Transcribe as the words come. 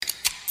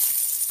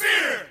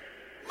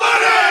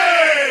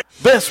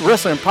best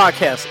wrestling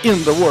podcast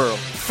in the world.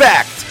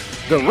 Fact,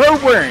 the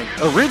road-wearing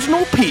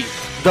original Pete,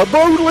 the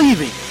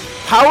believing,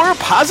 power of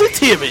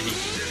positivity,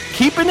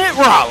 keeping it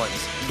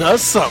Rollins, the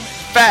Summit.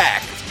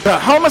 Fact, the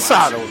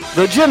homicidal,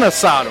 the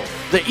genocidal,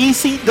 the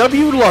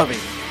ECW loving,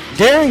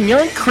 daring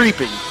young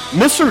creeping,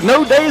 Mr.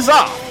 No Days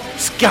Off,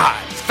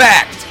 Scott.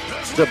 Fact,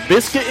 the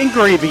biscuit and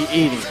gravy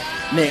eating,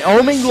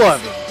 Naomi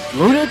loving,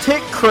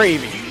 lunatic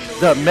craving,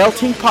 the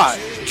melting pot,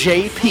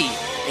 JP,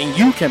 and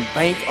you can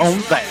bank on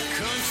that.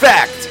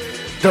 Fact,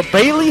 the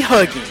Bailey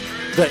hugging,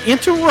 the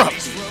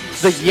interrupting,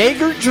 the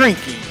Jaeger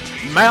drinking,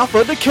 mouth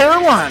of the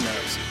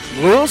Carolinas,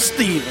 Lil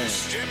Steven.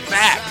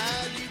 Fact.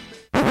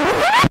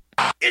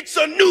 It's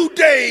a new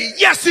day.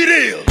 Yes, it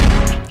is.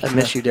 I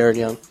miss you, Darren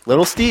Young.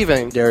 Little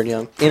Steven, Darren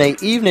Young, in an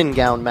evening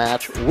gown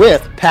match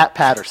with Pat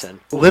Patterson.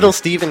 Little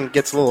Steven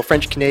gets a little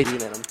French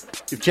Canadian in him.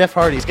 If Jeff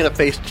Hardy's going to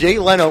face Jay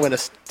Leno in a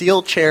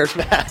steel chairs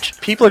match,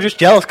 people are just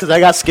jealous because I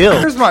got skills.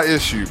 Here's my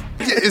issue.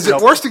 Is it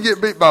worse to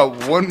get beat by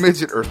one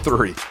midget or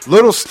three?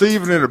 Little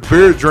Steven in a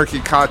beer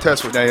drinking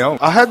contest with Naomi.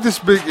 I have this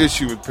big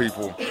issue with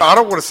people. I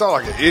don't want to sound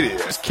like an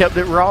idiot. Just kept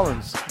it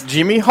Rollins.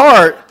 Jimmy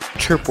Hart,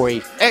 Triple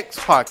H,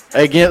 X-Pac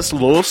against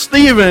Lil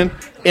Steven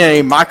in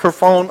a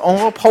microphone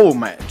on a pole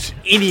match.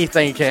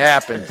 Anything can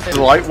happen.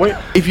 Lightweight.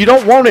 If you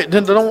don't want it,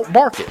 then don't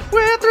bark it.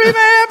 We're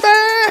three-man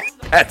band.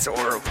 That's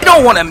horrible. I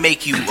don't want to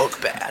make you look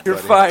bad. You're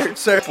fired,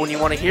 sir. When you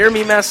want to hear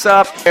me mess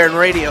up, they're in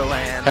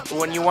Radioland.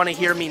 When you want to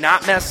hear me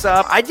not mess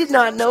up, I did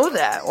not know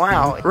that.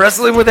 Wow.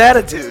 Wrestling with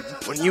attitude.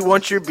 When you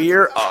want your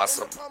beer,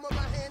 awesome.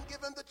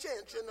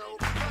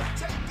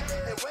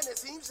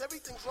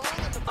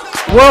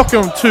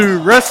 Welcome to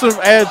Wrestling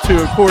Attitude.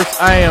 Of course,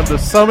 I am the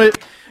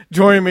Summit.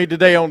 Joining me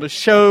today on the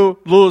show,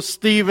 Lil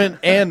Steven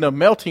and the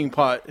Melting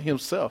Pot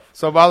himself.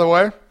 So, by the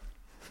way,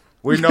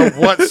 we know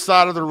what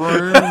side of the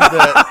room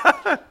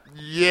that,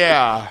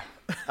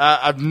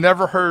 I've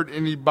never heard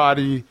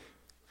anybody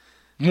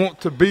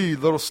want to be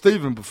Little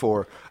Steven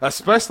before,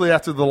 especially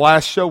after the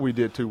last show we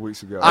did 2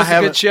 weeks ago. It was a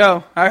good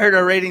show. I heard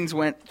our ratings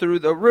went through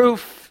the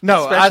roof.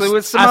 No, especially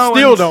with Samoans. I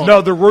still don't.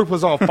 No, the roof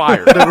was on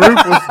fire. The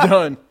roof was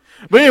done.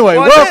 But anyway,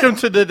 welcome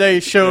to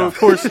today's show. Of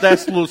course,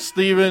 that's Lil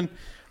Steven.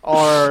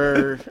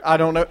 Or, I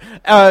don't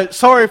know.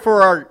 Sorry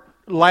for our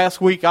last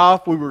week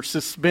off. We were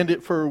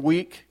suspended for a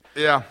week.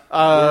 Yeah.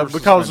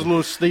 Because of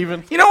Lil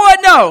Steven. You know what?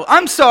 No,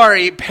 I'm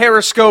sorry,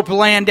 Periscope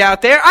land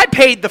out there. I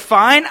paid the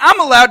fine.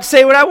 I'm allowed to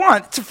say what I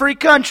want. It's a free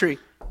country.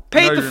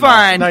 Paid the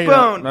fine. No,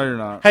 Boom. No, you're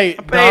not. Hey,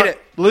 paid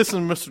it.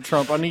 Listen, Mr.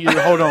 Trump, I need you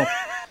to hold on.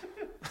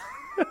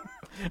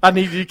 I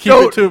need you to keep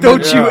it to a minute.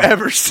 Don't you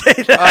ever say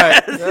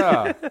that. All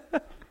right.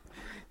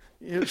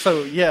 Yeah.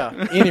 So,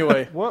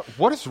 anyway.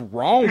 What is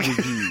wrong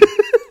with you?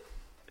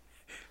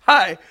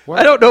 Hi. What?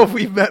 I don't know if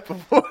we've met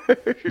before.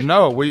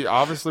 No, we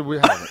haven't.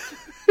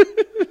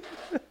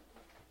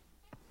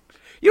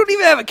 You don't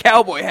even have a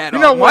cowboy hat on.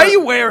 What? Why are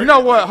you wearing it? You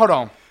know what? Hold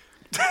on.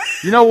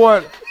 You know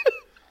what?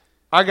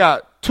 I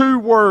got 2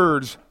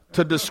 words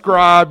to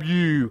describe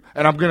you,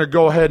 and I'm going to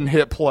go ahead and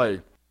hit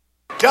play.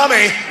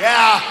 Dummy,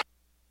 yeah.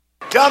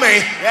 Dummy,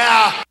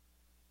 yeah.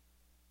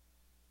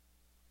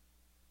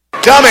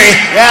 Dummy,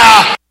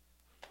 yeah.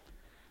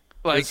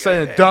 It's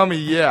saying dummy,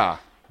 yeah.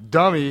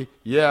 Dummy,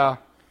 yeah.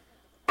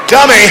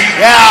 Dummy,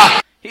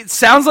 yeah. It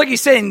sounds like he's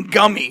saying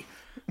gummy.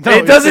 No,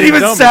 it doesn't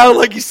even dummy. sound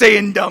like he's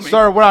saying dummy.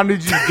 Sir, what I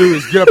need you to do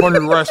is get up on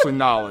your wrestling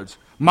knowledge.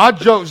 My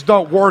jokes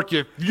don't work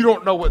if you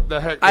don't know what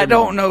the heck I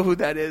don't know who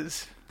that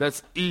is.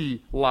 That's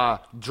Eli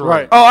Drake.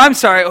 Right. Oh, I'm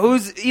sorry.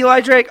 Who's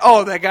Eli Drake?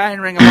 Oh, that guy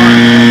in Ring of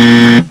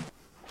Honor.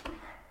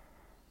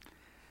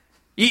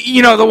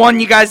 You know, the one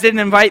you guys didn't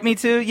invite me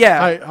to?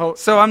 Yeah.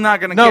 So I'm not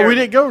going to care. No, we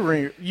didn't go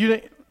ring. You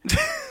didn't.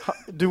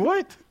 Do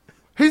what?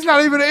 He's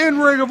not even in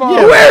Ring of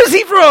Honor. Yeah. Where is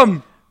he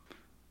from?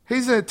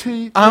 He's in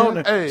TNA. I don't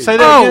know. Say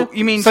that again.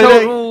 You mean Say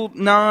total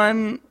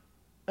non...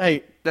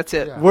 Hey, That's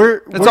it. Yeah.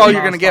 That's all you're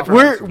going to get from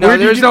us. No,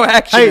 did there's you- no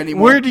action hey,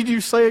 anymore. Where did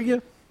you say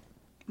again?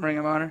 Ring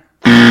of Honor.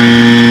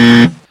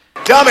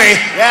 Dummy,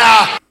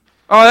 yeah.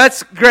 Oh,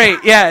 that's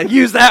great. Yeah,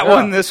 use that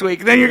one this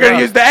week. Then you're going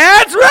to use the...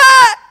 That's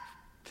right!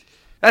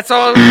 That's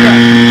all.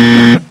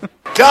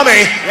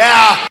 Dummy,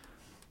 yeah.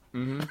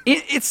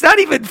 It's not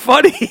even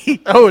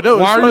funny. Oh, no.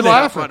 Why are you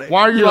laughing? funny.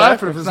 Why are you You're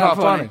laughing if It's it's not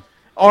not funny?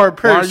 Our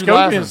Why are you laughing?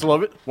 Periscopians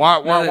love it.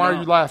 Why they are you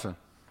don't. laughing?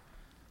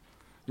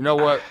 You know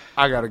what?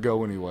 I got to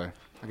go anyway.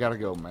 I got to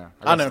go, man.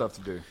 I got know. stuff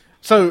to do.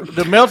 So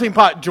the Melting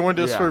Pot joined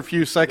us Yeah. for a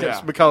few seconds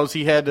Yeah. because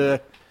he had to.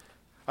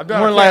 I'm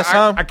done. One last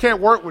time? I can't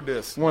work with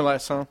this. One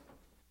last time.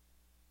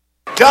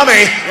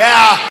 Dummy,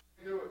 yeah.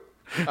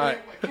 All right.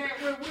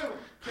 Can't win with him.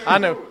 I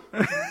know.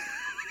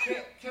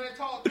 Can't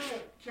talk to him.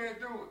 Can't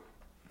do it.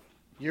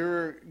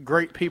 You're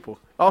great people.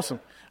 Awesome.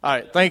 All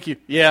right. Thank you.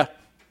 Yeah.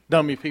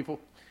 Dummy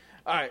people.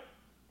 All right.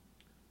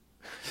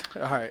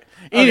 All right.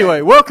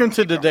 Anyway, welcome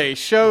to today's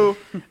show.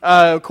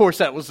 Of course,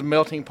 that was the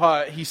Melting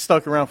Pot. He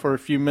stuck around for a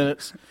few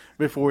minutes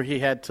before he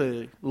had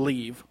to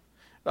leave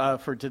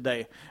for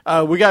today.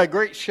 We got a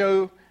great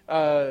show.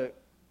 And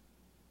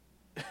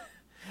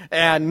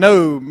I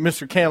know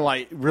Mr.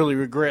 Candlelight really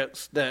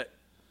regrets that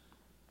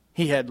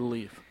he had to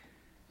leave.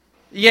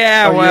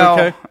 Yeah, Are you well,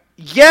 okay?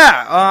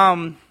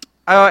 Yeah.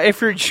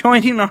 If you're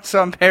joining us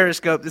on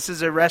Periscope, this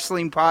is a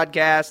wrestling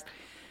podcast.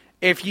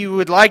 If you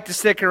would like to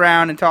stick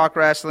around and talk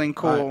wrestling,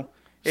 cool. Right.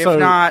 If So-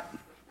 not,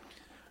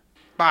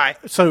 bye.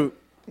 So,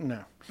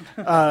 no.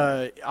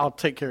 I'll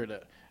take care of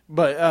that.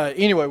 But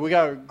anyway, we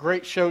got a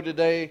great show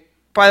today.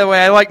 By the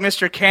way, I like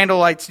Mr.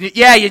 Candlelight's.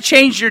 Yeah, you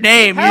changed your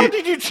name. How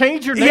did you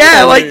change your name?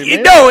 Yeah, like already,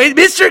 man? no,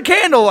 Mr.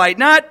 Candlelight,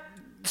 not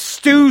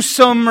Stu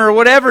some or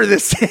whatever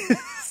this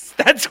is.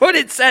 That's what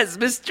it says,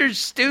 Mr.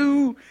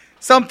 Stu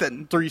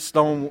something. 3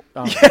 Stone.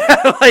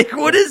 Like,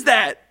 what is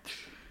that?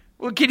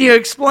 Well, can you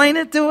explain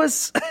it to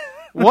us?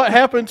 What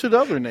happened to the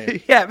other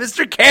name? Yeah,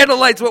 Mr.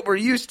 Candlelight's what we're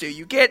used to.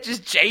 You can't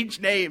just change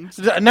names.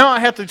 Now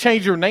I have to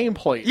change your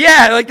nameplate.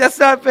 Yeah, like that's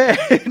not fair.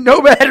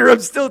 No matter, I'm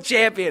still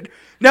champion.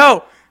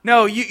 No,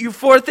 you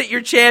forfeit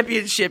your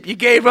championship. You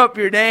gave up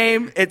your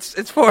name.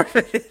 It's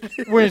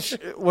forfeited. Wait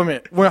a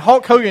minute. When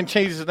Hulk Hogan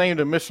changed his name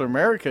to Mr.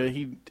 America,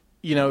 he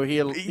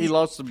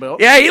lost the belt.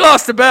 Yeah, he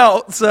lost the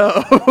belt. So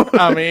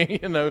I mean,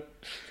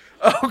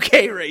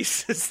 okay,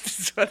 racist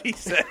is what he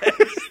said.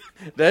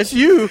 that's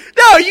you.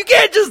 No, you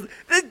can't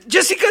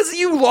just because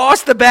you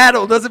lost the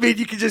battle doesn't mean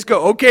you can just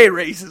go, okay,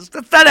 racist.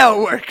 That's not how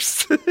it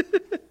works.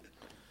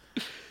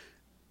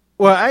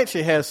 Well, I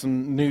actually have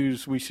some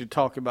news we should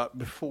talk about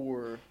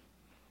before.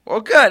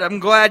 Well, good. I'm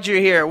glad you're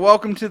here.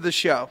 Welcome to the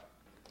show.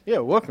 Yeah,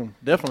 welcome.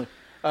 Definitely.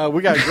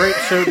 We got a great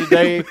show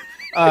today.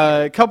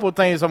 A couple of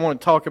things I want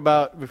to talk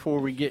about before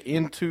we get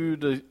into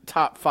the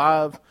top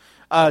 5.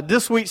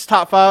 This week's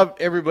top 5,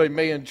 everybody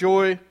may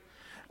enjoy.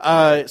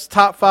 It's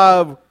top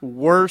 5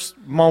 worst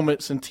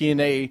moments in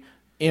TNA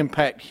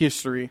Impact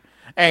history.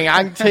 And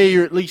I can tell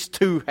you at least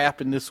 2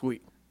 happened this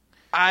week.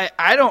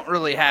 I don't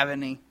really have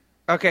any.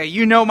 Okay,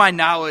 you know my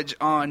knowledge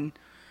on.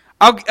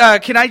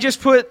 Can I just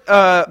put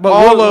But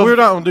we're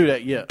not going to do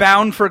that yet.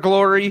 Bound for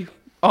Glory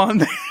on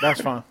there?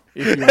 That's fine.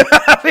 If you want.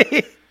 I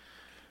mean,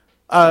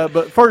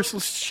 But first,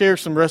 let's share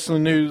some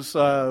wrestling news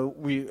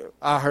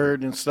I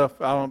heard and stuff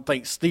I don't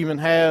think Steven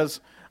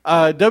has.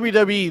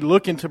 WWE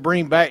looking to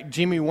bring back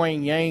Jimmy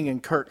Wang Yang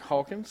and Kurt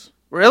Hawkins.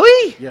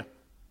 really? Yeah.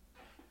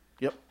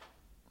 Yep.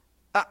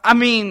 I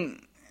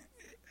mean,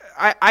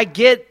 I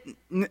get.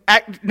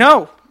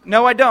 No,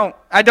 I don't.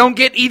 I don't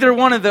get either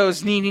one of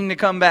those needing to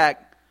come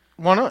back.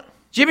 Why not?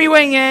 Jimmy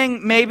Wang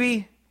Yang,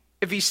 maybe.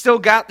 If he's still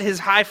got his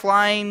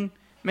high-flying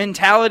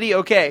mentality,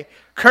 okay.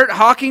 Kurt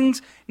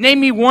Hawkins, name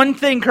me one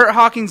thing Kurt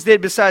Hawkins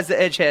did besides the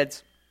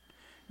Edgeheads.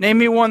 Name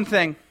me one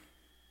thing.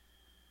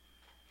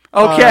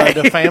 Okay.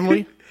 The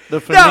family? The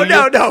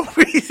No.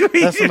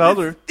 Familia? That's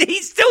another.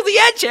 He's still the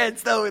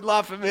Edgeheads, though, in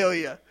La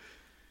Familia.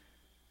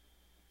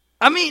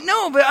 I mean,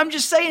 no, but I'm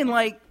just saying,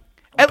 like,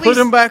 at Put least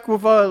him back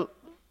with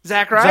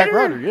Zack Ryder? Zack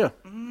Ryder, yeah.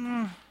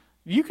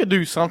 You could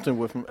do something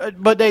with him.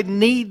 But they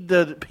need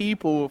the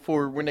people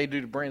for when they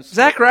do the brand split.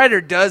 Zack Ryder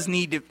does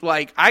need to,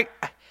 like, I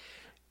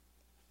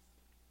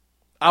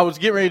was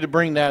getting ready to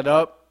bring that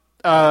up.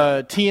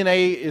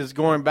 TNA is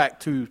going back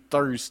to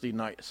Thursday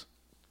nights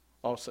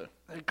also.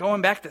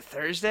 going back to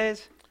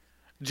Thursdays?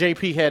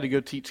 JP had to go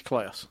teach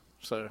class.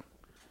 So,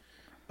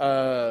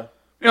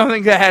 You don't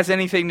think that has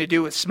anything to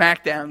do with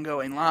SmackDown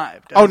going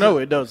live? Does oh, it? no,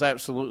 it does,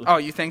 absolutely. Oh,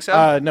 you think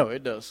so? No,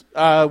 it does.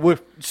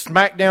 With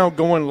SmackDown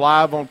going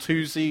live on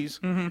Tuesdays,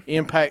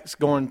 Impact's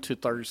going to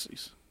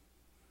Thursdays.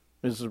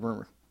 This is a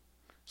rumor.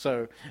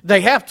 So,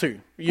 they have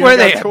to. You Where ain't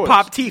they got a choice.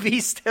 Pop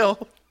TV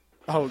still?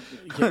 Oh,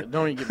 yeah,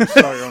 don't even get me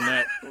started on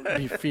that. It would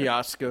be a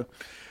fiasco.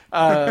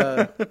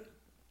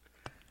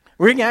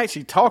 We can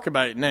actually talk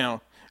about it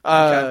now.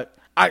 Okay.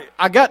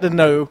 I got to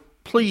know,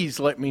 please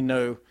let me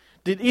know,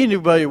 did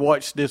anybody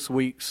watch this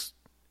week's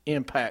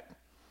Impact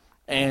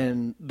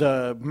and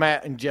the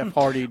Matt and Jeff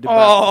Hardy debate?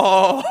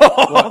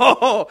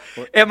 Oh,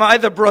 am I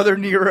the brother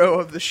Nero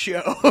of the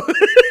show?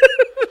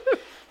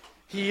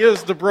 He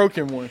is the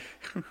broken one.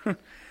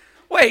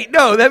 Wait,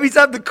 no, that means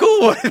I'm the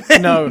cool one.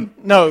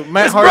 No,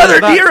 Matt It's Hardy brother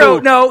is not Nero.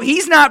 cool. No,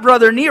 he's not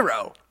brother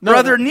Nero. No.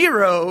 Brother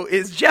Nero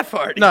is Jeff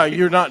Hardy. No,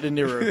 you're not the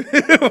Nero.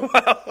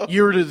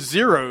 You're the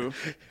Zero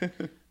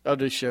of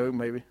this show,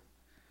 maybe.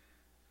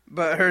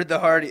 But heard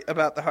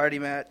about the Hardy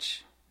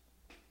match.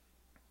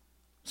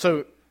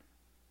 So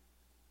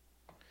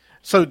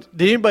did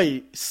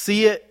anybody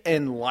see it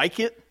and like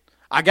it?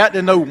 I got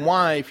to know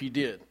why if you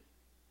did.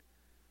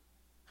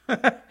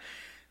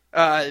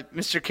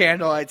 Mr.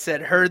 Candlelight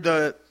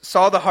said,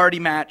 saw the Hardy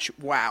match.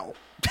 Wow.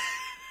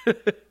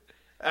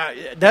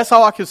 That's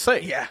all I can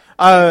say.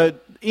 Yeah.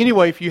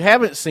 Anyway, if you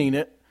haven't seen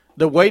it,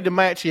 the way the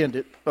match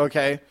ended,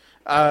 okay,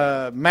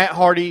 Matt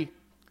Hardy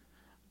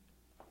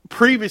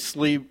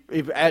previously,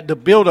 at the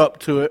build-up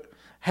to it,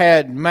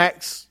 had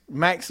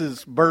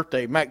Max's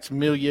birthday,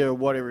 Maximilia or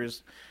whatever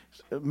is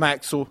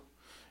Maxwell,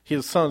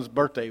 his son's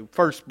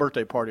first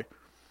birthday party.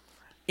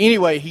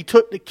 Anyway, he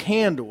took the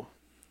candle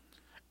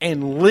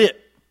and lit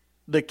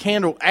the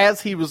candle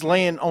as he was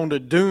laying on the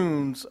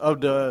dunes of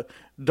the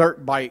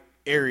dirt bike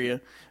area.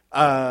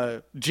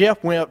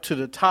 Jeff went up to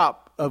the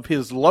top of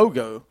his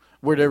logo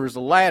where there was a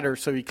ladder,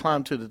 so he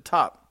climbed to the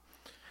top.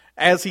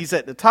 As he's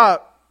at the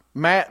top,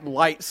 Matt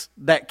lights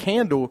that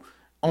candle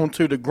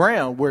onto the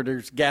ground where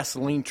there's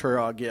gasoline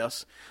trail, I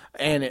guess,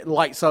 and it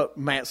lights up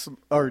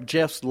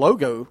Jeff's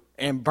logo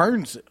and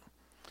burns it.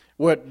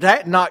 Well,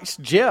 that knocks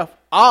Jeff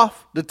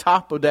off the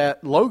top of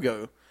that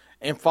logo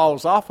and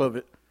falls off of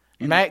it.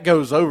 Matt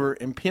goes over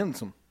and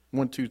pins him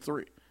 1, 2,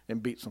 3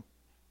 and beats him.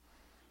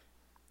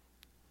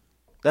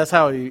 That's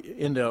how he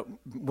ended up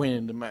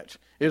winning the match.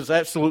 It was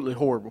absolutely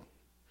horrible.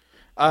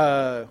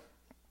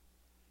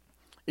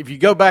 If you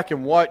go back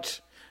and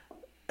watch,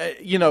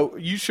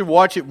 you should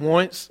watch it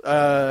once.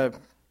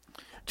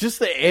 Just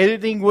the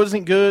editing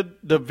wasn't good.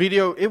 The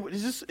video,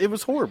 it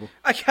was horrible.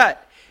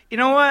 You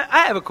know what?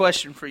 I have a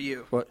question for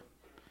you. What?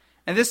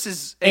 And this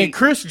is And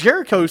Chris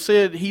Jericho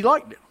said he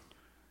liked it.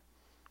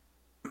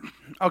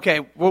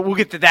 Okay, we'll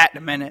get to that in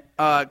a minute.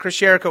 Chris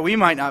Jericho, we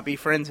might not be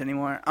friends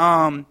anymore.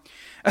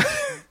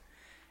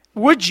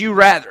 Would you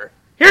rather?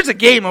 Here's a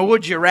game of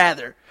would you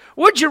rather.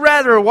 Would you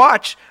rather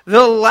watch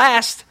the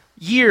last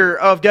year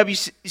of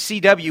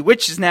WCW,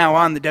 which is now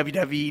on the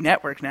WWE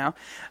Network now,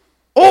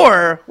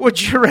 or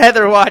would you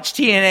rather watch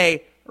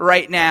TNA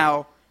right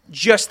now,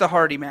 just the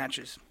Hardy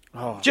matches?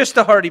 Oh. Just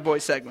the Hardy Boy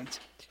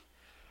segments.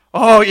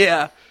 Oh,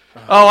 yeah.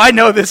 Oh, I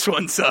know this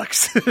one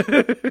sucks.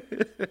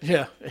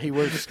 Yeah, he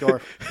wears a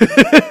scarf.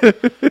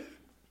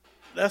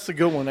 That's a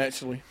good one,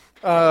 actually.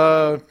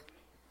 Probably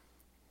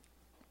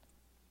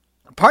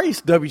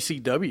it's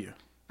WCW.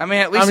 I mean,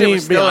 at least it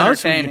was still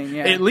entertaining.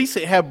 Yeah. At least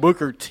it had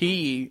Booker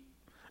T.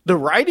 The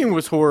writing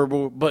was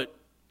horrible, but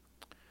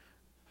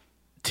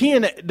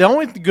TNA. The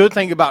only good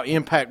thing about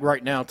Impact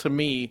right now to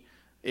me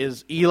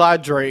is Eli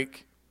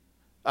Drake,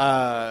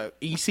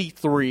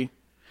 EC3,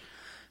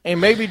 and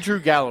maybe Drew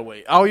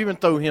Galloway. I'll even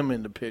throw him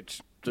in the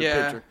picture.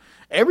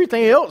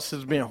 Everything else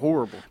has been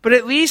horrible. But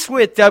at least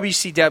with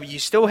WCW, you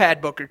still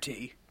had Booker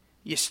T.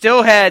 You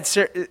still had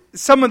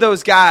some of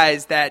those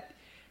guys that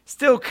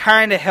still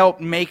kind of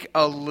helped make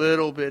a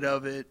little bit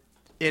of it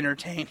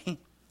entertaining.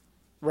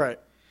 Right.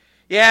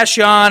 Yeah,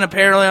 Sean,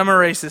 apparently I'm a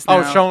racist now.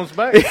 Oh, Sean's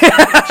back.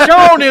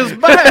 Sean is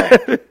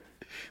back.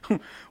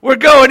 We're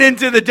going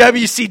into the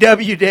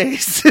WCW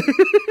days.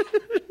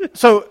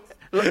 So,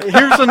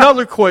 here's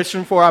another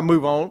question before I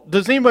move on.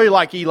 Does anybody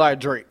like Eli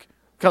Drake?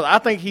 Because I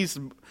think he's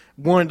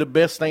one of the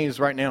best things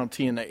right now in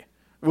TNA,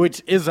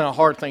 which isn't a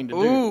hard thing to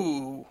do.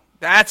 Ooh,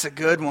 that's a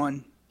good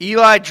one.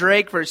 Eli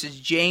Drake versus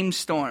James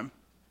Storm.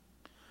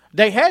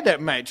 They had that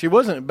match. It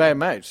wasn't a bad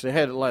match. They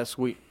had it last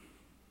week.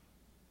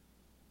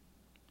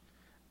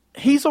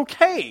 He's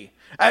okay.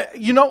 I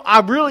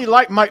really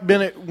like Mike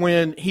Bennett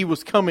when he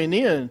was coming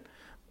in.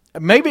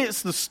 Maybe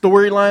it's the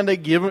storyline they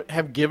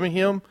have given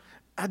him.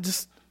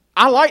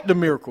 I like the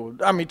Miracle.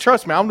 I mean,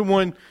 trust me, I'm the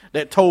one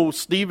that told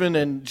Steven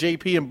and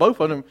JP and both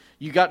of them,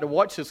 you got to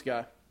watch this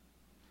guy.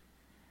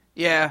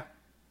 Yeah.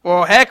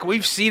 Well, heck,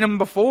 we've seen him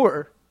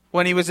before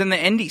when he was in the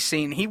indie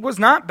scene. He was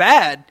not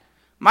bad.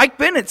 Mike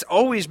Bennett's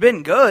always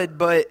been good,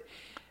 but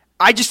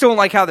I just don't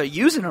like how they're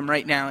using him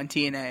right now in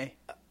TNA.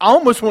 I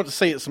almost want to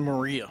say it's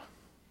Maria.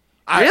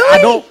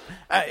 Really?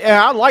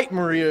 I like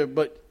Maria,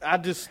 but I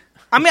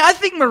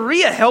think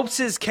Maria helps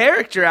his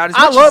character out.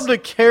 I love the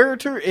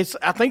character.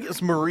 I think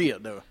it's Maria,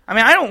 though. I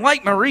mean, I don't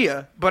like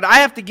Maria, but I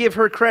have to give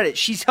her credit.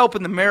 She's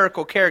helping the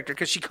Miracle character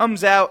because she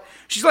comes out,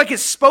 she's like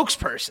his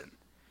spokesperson.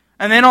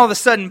 And then all of a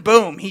sudden,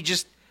 boom, he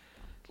just,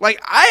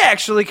 I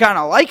actually kind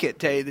of like it,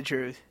 to tell you the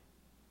truth.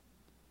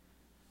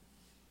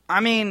 I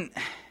mean,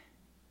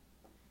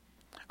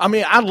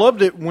 I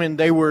loved it when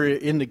they were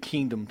in the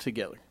Kingdom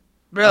together.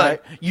 Really?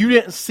 Right? You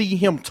didn't see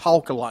him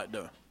talk a lot,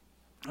 though.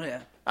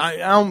 Yeah. I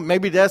don't,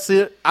 maybe that's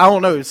it. I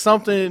don't know. It's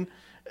something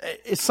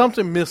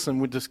missing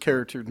with this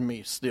character to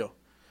me still.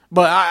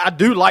 But I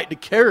do like the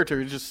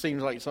character. It just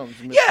seems like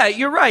something's missing. Yeah,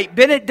 you're right.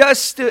 Bennett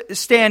does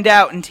stand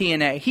out in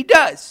TNA. He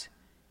does.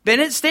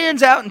 Bennett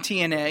stands out in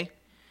TNA.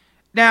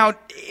 Now,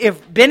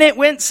 if Bennett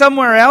went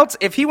somewhere else,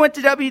 if he went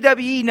to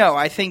WWE, no,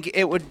 I think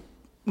it would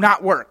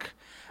not work.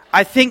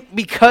 I think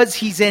because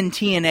he's in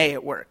TNA,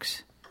 it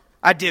works.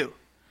 I do.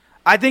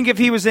 I think if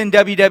he was in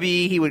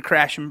WWE, he would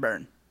crash and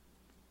burn.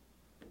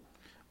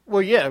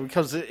 Well, yeah,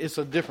 because it's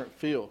a different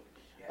feel.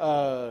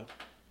 Him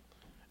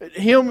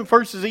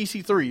versus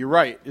EC3, you're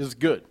right, is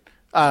good.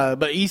 But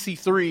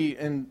EC3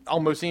 and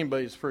almost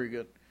anybody is pretty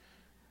good.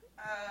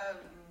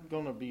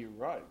 Gonna be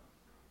right.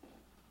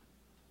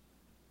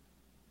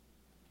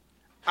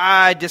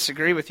 I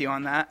disagree with you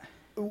on that.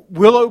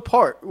 Willow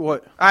Park,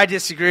 what? I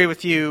disagree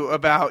with you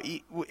about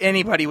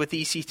anybody with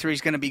EC3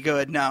 is going to be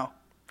good. No.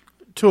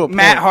 To a point.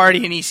 Matt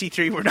Hardy and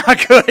EC3 were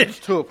not good.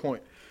 To a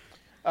point.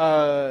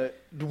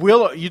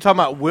 Willow, you talking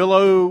about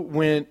Willow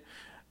when?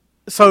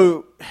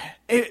 So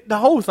the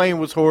whole thing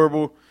was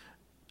horrible.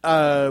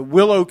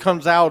 Willow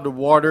comes out of the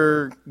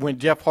water when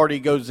Jeff Hardy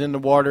goes in the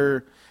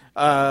water.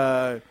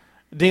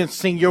 Then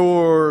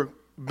Senor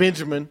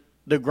Benjamin,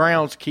 the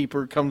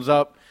groundskeeper, comes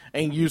up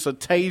and uses a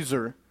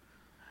taser.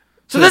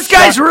 So this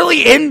guy's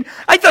really in?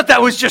 I thought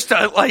that was just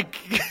a, like...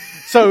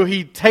 So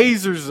he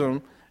tasers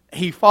him.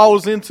 He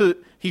falls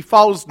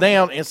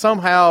down, and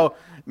somehow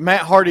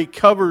Matt Hardy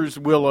covers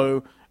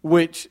Willow,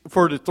 which,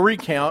 for the 3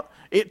 count,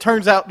 it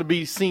turns out to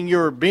be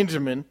Senor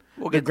Benjamin.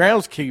 the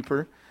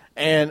groundskeeper,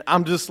 and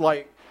I'm just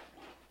like,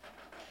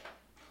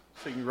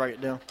 so you can write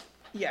it down.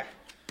 Yeah.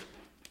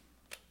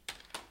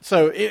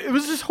 So it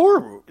was just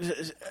horrible.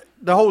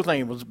 The whole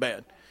thing was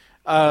bad.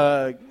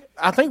 I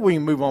think we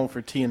can move on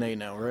for TNA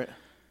now, right?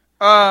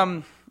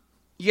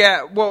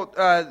 Yeah,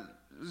 well,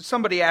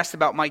 somebody asked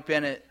about Mike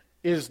Bennett.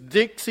 Is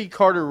Dixie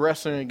Carter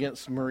wrestling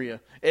against Maria?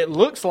 It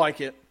looks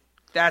like it.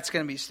 That's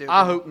going to be stupid.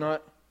 I hope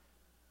not.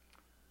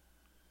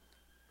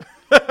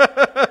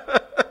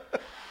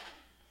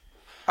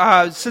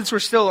 Since we're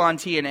still on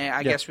TNA,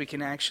 I guess we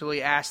can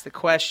actually ask the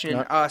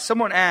question.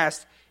 Someone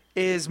asked,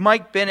 is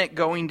Mike Bennett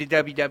going to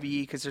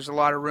WWE? Because there's a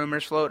lot of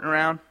rumors floating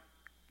around.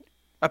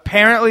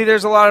 Apparently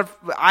there's a lot of...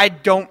 I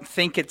don't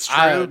think it's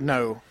true.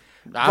 No.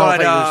 I don't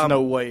think there's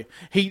no way.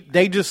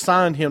 They just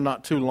signed him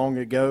not too long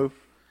ago.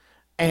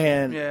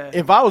 And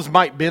if I was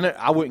Mike Bennett,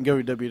 I wouldn't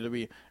go to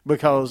WWE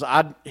because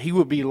he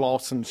would be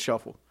lost in the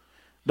shuffle.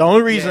 The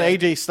only reason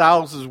AJ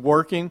Styles is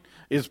working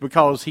is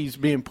because he's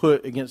being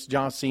put against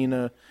John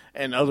Cena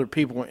and other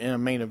people in a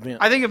main event.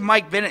 I think if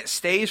Mike Bennett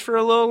stays for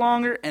a little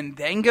longer and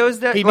then goes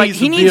there, he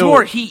needs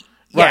more heat.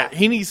 Right. Yeah.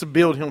 He needs to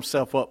build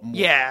himself up more.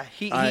 Yeah.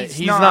 He's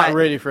not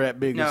ready for that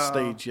big a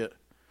stage yet.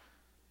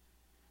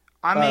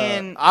 I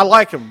mean... I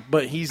like him,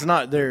 but he's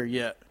not there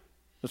yet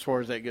as far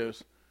as that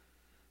goes.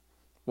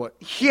 What?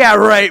 Yeah,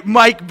 right.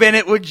 Mike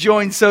Bennett would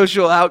join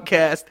Social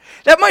Outcast.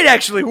 That might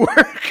actually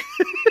work.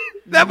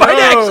 Might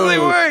actually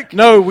work.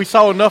 No, we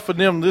saw enough of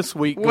them this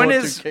week. When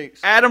is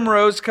Adam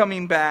Rose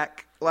coming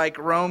back like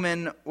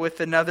Roman with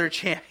another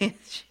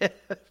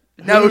championship?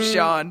 No,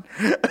 Sean.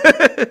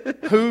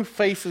 Who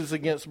faces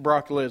against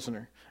Brock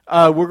Lesnar?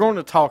 We're going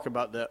to talk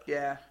about that.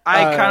 Yeah.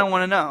 I kind of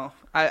want to know.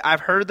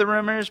 I've heard the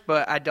rumors,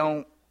 but I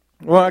don't.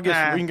 Well, I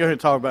guess we can go ahead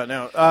and talk about it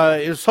now.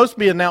 It was supposed to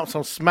be announced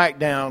on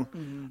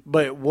SmackDown,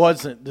 but it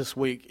wasn't this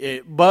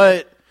week.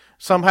 But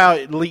somehow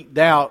it leaked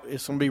out.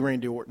 It's going to be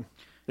Randy Orton.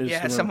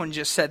 Someone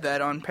just said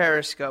that on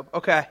Periscope.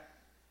 Okay.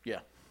 Yeah.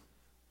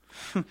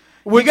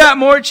 We got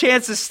more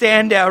chance of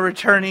Standout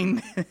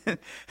returning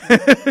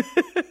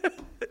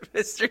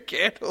Mr.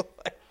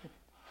 Candlelight.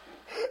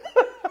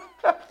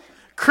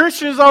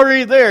 Christian's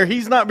already there.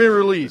 He's not been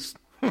released.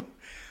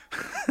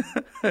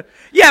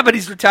 Yeah, but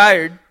he's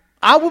retired.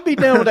 I will be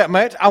down with that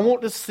match. I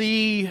want to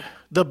see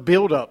the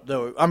build-up,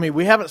 though. I mean,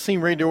 we haven't seen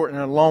Randy Orton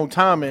in a long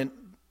time, and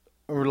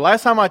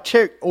last time I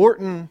checked,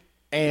 Orton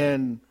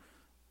and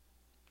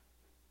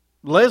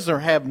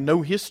Lesnar have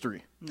no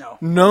history. No.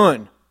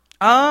 None.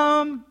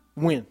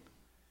 When?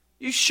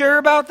 You sure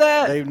about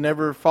that? They've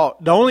never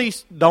fought. The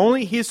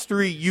only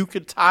history you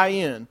could tie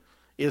in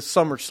is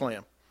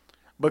SummerSlam,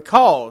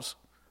 because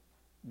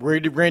where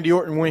did Randy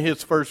Orton win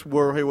his first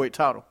World Heavyweight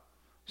title?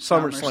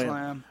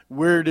 SummerSlam.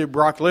 Where did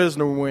Brock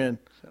Lesnar win?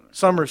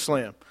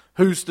 SummerSlam.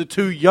 Who's the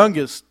two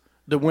youngest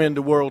to win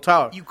the world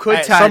title? You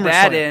could tie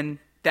that in.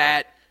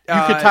 That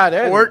you could tie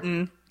that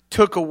Orton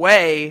took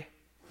away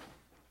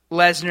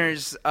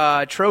Lesnar's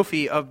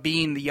trophy of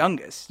being the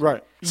youngest.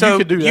 Right. So you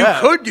could do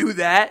that. You could do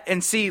that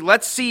and see.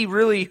 Let's see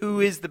really who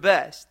is the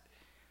best.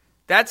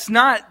 That's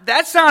not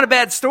a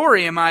bad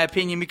story in my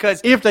opinion, because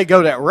if they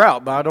go that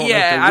route, but I don't.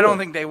 I don't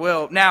think they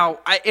will. Now,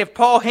 if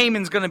Paul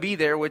Heyman's going to be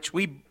there, which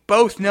we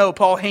both know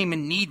Paul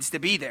Heyman needs to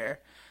be there,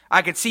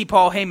 I could see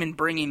Paul Heyman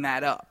bringing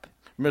that up.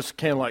 Mr.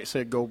 Candlelight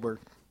said Goldberg.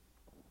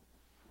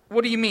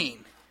 What do you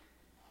mean?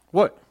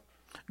 What?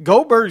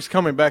 Goldberg's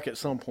coming back at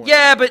some point.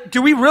 Yeah, but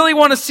do we really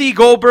want to see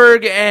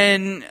Goldberg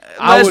and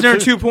Lesnar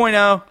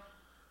 2.0?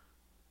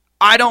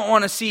 I don't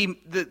want to see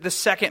the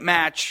second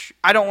match.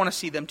 I don't want to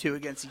see them two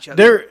against each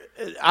other.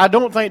 I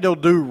don't think they'll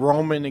do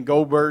Roman and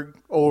Goldberg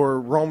or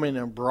Roman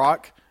and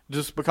Brock,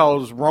 just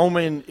because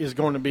Roman is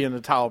going to be in the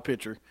title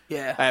picture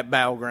at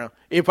Battleground.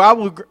 If I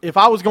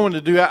was going to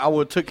do that, I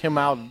would have took him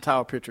out of the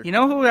title picture. You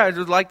know who I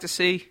would like to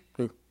see?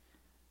 Who?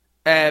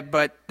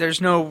 But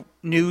there's no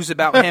news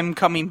about him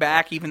coming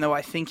back, even though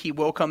I think he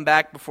will come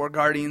back before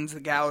Guardians of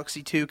the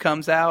Galaxy 2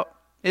 comes out,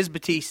 is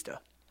Batista.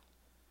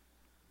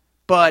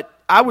 But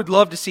I would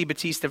love to see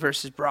Batista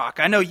versus Brock.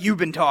 I know you've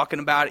been talking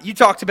about it. You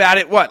talked about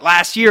it,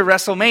 last year,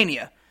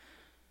 WrestleMania?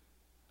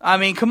 I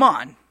mean, come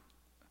on.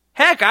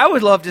 Heck, I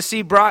would love to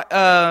see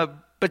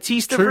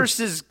Batista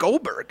versus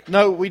Goldberg.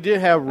 No, we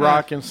did have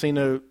Rock and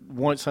Cena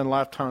once in a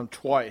lifetime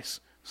twice,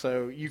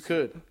 so you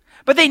could.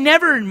 But they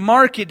never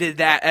marketed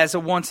that as a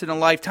once in a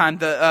lifetime,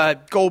 the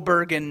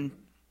Goldberg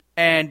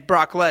and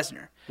Brock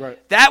Lesnar.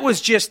 Right. That was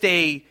just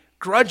a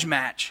grudge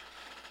match.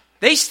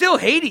 They still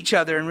hate each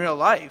other in real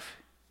life.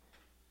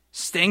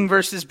 Sting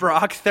versus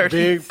Brock, 30.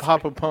 Big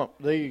Papa Pump.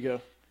 There you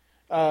go.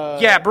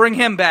 Yeah, bring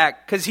him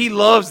back, because he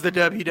loves the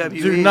WWE.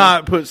 Do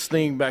not put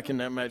Sting back in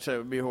that match. That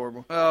would be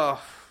horrible.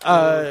 Oh.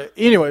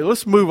 Anyway,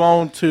 let's move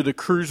on to the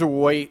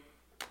Cruiserweight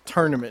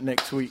tournament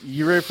next week.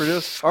 You ready for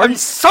this? I'm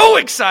so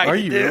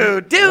excited,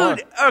 dude.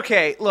 Dude,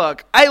 okay,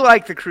 look, I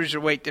like the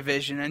Cruiserweight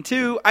division. And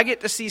two, I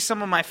get to see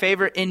some of my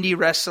favorite indie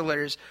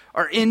wrestlers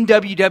are in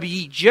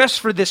WWE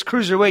just for this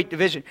Cruiserweight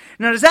division.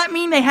 Now, does that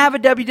mean they have a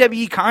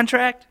WWE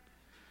contract?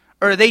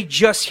 Or are they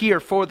just here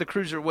for the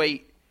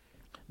Cruiserweight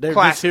They're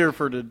class? just here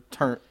for the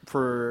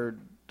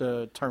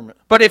the tournament.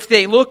 But if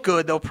they look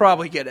good, they'll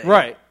probably get it.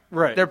 Right.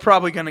 They're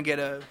probably going to get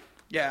a.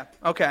 Yeah.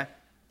 Okay.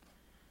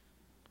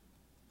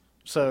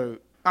 So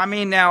I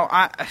mean,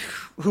 now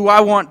who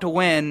I want to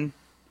win,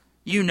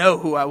 you know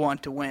who I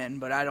want to win,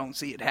 but I don't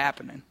see it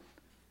happening.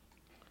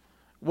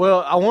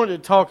 well, I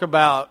wanted to talk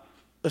about,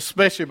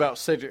 especially about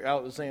Cedric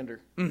Alexander.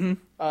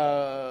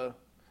 Mm-hmm.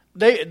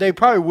 They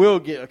probably will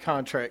get a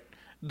contract.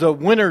 The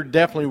winner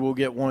definitely will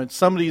get one.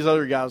 Some of these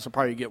other guys will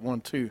probably get one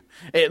too.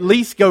 At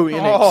least go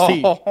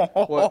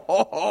NXT. What?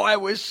 Oh, I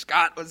wish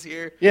Scott was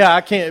here. Yeah,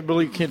 I can't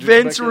believe Kendrick.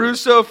 Vince Beckett-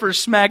 Russo for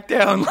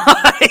SmackDown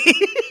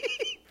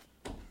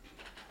Live.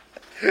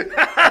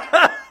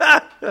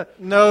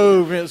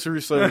 No, Vince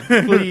Russo,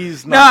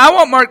 please No, not. I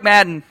want Mark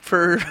Madden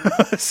for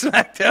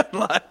SmackDown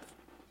Live.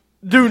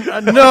 Dude,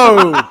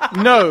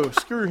 no,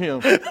 screw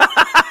him.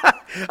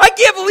 I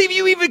can't believe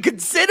you even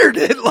considered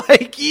it.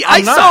 Like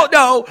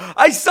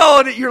I saw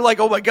it. You're like,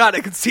 oh my god, I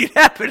can see it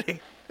happening.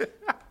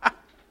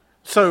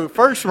 So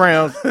first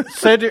round,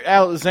 Cedric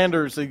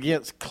Alexander is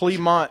against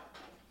Clement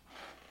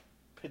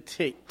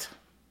Petite.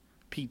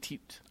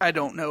 I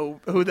don't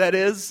know who that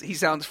is. He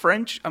sounds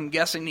French. I'm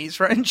guessing he's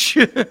French.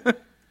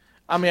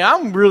 I mean,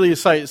 I'm really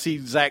excited to see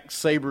Zack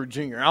Sabre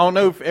Jr. I don't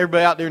know if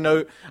everybody out there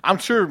knows. I'm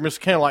sure Mr.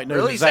 Candlelight knows.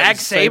 Really? Zack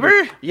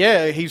Sabre?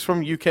 Yeah, he's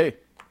from UK.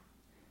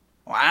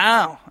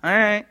 Wow. All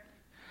right.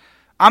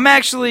 I'm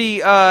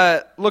actually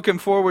looking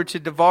forward to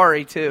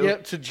Daivari too.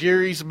 Yep, to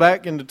Jerry's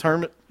back in the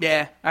tournament.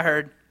 Yeah, I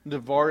heard.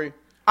 Daivari.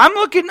 I'm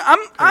looking. Pay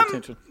I'm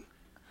attention.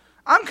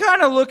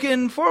 kind of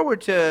looking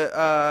forward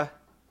to.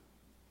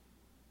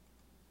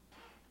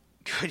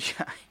 Good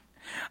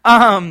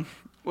guy.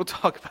 We'll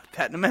talk about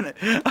that in a minute.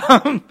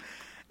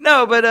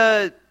 No, but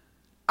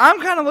I'm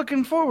kind of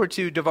looking forward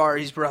to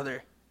Daivari's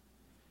brother.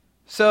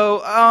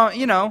 So,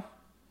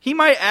 he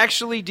might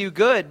actually do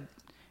good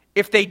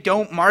if they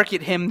don't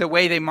market him the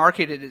way they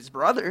marketed his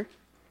brother.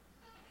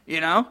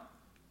 You know?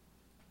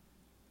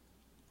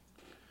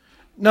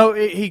 No,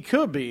 he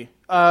could be.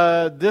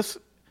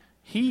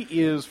 He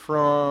is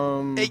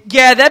from.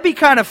 Yeah, that'd be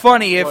kind of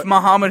funny if What?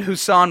 Muhammad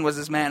Hassan was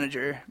his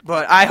manager.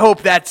 But I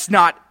hope that's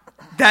not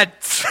going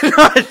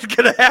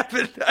to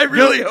happen. I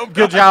really hope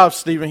Good not. job,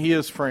 Stephen. He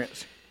is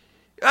French.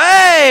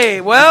 Hey,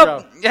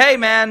 well, job. hey,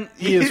 man.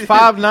 He is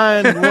 5'9",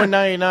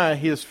 199.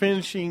 His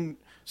finishing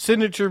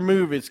signature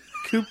move is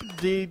Coupe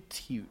de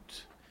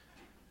Tute.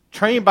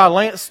 Trained by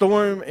Lance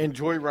Storm and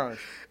Joy Ryan.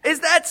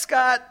 Is that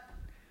Scott?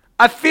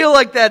 I feel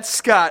like that's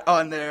Scott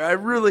on there. I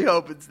really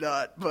hope it's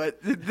not. But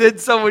then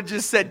someone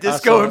just said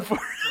Disco saw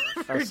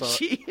and I saw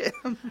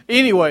GM.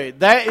 Anyway,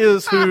 that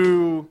is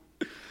who,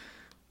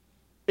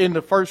 in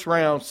the first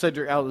round,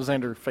 Cedric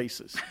Alexander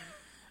faces.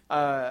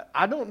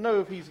 I don't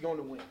know if he's going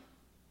to win.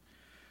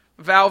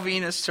 Val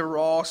Venus to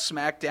Raw,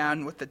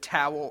 SmackDown with the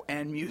towel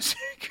and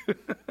music.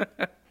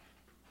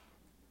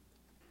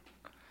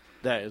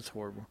 That is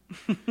horrible.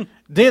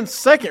 Then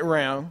second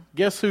round,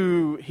 guess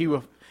who he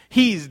will?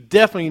 He's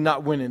definitely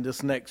not winning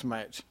this next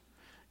match.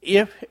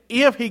 If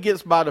he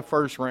gets by the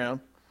first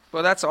round,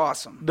 Well, that's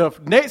awesome. the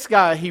next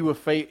guy he will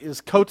face is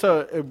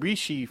Kota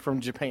Ibushi from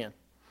Japan.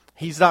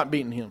 He's not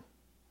beating him.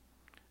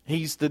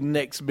 He's the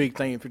next big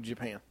thing for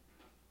Japan.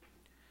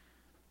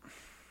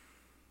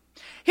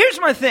 Here's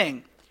my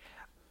thing.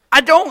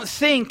 I don't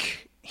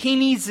think he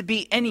needs to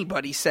beat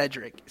anybody,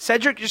 Cedric.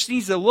 Cedric just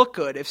needs to look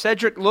good. If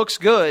Cedric looks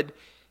good,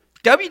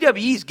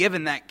 WWE's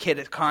giving that kid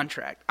a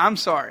contract. I'm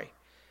sorry.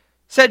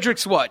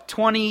 Cedric's what,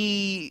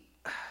 20...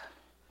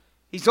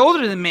 He's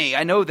older than me,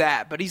 I know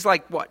that, but he's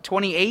like, what,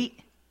 28?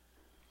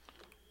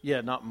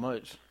 Yeah, not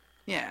much.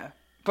 Yeah,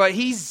 but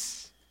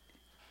he's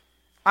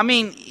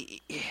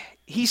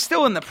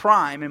still in the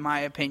prime, in my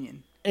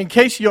opinion. In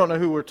case you don't know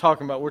who we're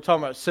talking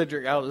about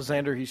Cedric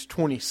Alexander. He's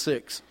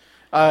 26.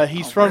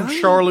 He's from really?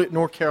 Charlotte,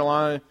 North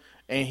Carolina,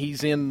 and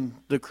he's in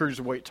the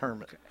Cruiserweight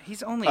tournament.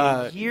 He's only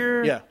a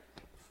year. Yeah.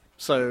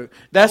 So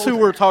that's who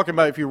we're talking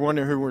about if you're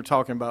wondering who we're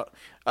talking about.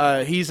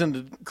 He's in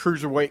the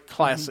Cruiserweight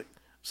Classic.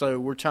 So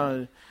we're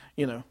trying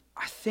to,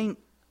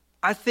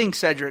 I think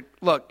Cedric.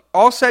 Look,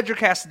 all Cedric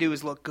has to do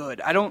is look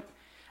good. I don't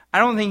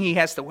think he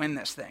has to win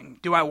this thing.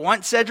 Do I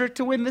want Cedric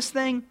to win this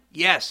thing?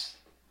 Yes,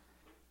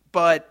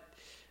 but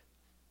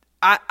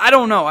I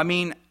don't know. I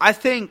mean, I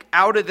think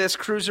out of this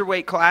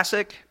Cruiserweight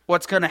Classic,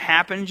 what's going to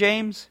happen,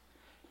 James,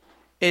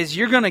 is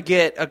you're going to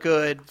get a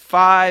good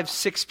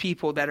 5-6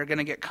 people that are going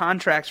to get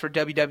contracts for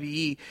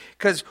WWE.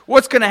 Because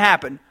what's going to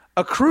happen?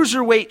 A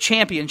Cruiserweight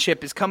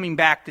Championship is coming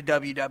back to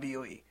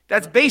WWE.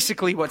 That's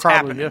basically what's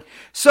Probably, happening. yeah.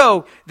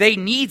 So they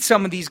need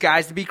some of these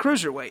guys to be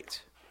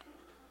Cruiserweights.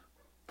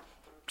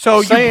 So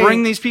you Saying-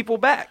 bring these people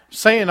back.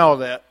 saying all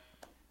that,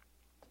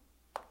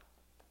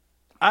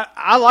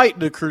 I like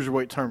the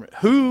Cruiserweight tournament.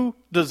 Who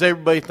does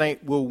everybody think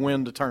will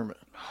win the tournament?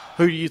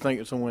 Who do you think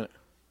is going to win it?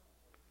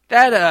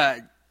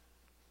 That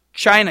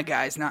China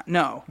guy's not.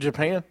 No,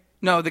 Japan?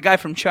 the guy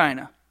from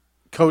China.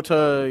 Kota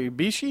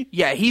Ibushi?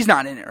 Yeah, he's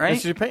not in it, right?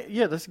 That's Japan.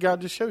 Yeah, that's the guy I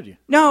just showed you.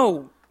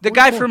 No, the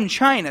guy from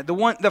China,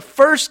 the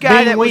first guy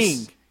Bing that Wing.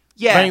 was.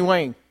 Yeah, Bang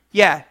Wang.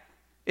 yeah.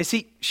 Is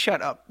he?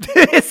 Shut up.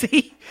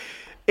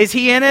 Is Is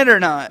he in it or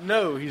not?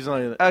 No, he's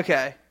not in it.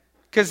 Okay.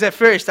 Because at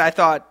first I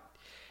thought,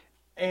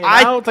 And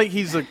I don't think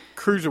he's a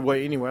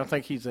cruiserweight anyway. I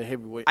think he's a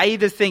heavyweight. I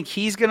either think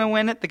he's going to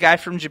win it, the guy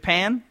from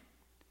Japan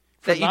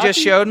that you just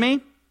Funaki? showed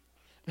me.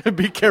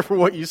 Be careful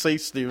what you say,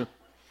 Steven.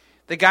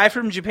 The guy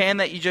from Japan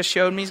that you just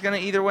showed me is going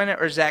to either win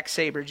it or Zack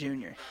Sabre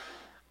Jr.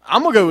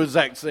 I'm going to go with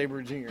Zack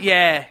Sabre Jr.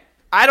 Yeah.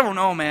 I don't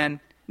know, man.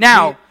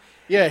 Now,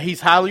 Yeah, he's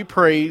highly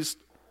praised.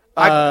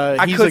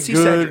 I He's could a see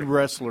good Cedric.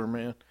 wrestler,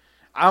 man.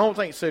 I don't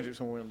think Cedric's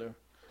going to win, though.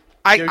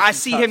 I Yoshi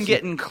see him Tatsu.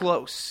 getting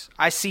close.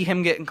 I see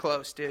him getting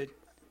close, dude.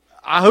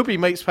 I hope he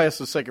makes past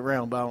the second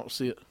round, but I don't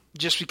see it.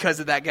 Just because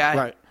of that guy.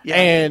 Right. Yeah.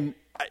 And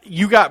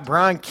you got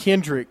Brian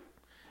Kendrick.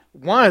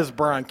 Why is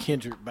Brian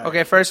Kendrick back?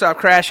 Okay, first off,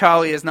 Crash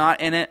Holly is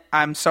not in it.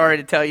 I'm sorry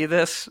to tell you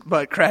this,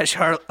 but Crash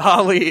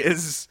Holly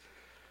is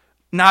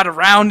not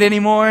around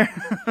anymore.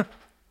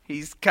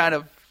 He's kind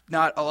of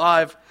not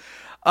alive.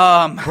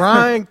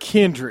 Brian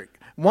Kendrick.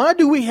 Why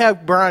do we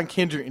have Brian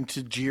Kendrick and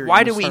Tajiri? Why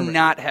in do this we tournament?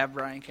 not have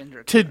Brian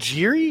Kendrick?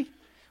 Tajiri?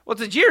 Well,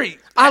 Tajiri,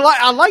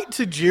 I like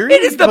Tajiri.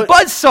 it is the but-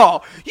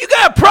 buzzsaw. You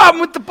got a problem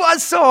with the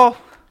buzzsaw.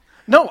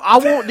 No, I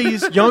want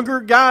these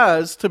younger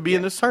guys to be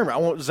in this tournament.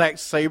 I want Zack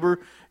Sabre,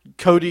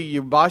 Cody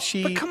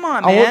Yabashi. But come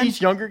on, I want man. these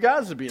younger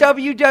guys to be in it.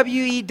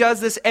 WWE does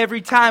this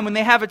every time when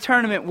they have a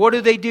tournament. What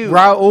do?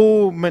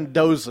 Raul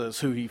Mendoza is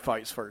who he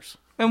fights first.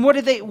 And what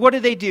do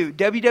they do?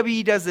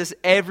 WWE does this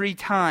every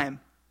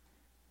time.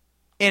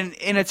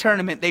 In a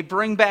tournament, they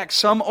bring back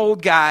some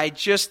old guy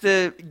just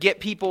to get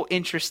people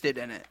interested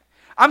in it.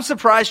 I'm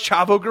surprised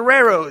Chavo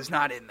Guerrero is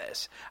not in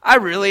this. I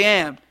really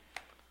am.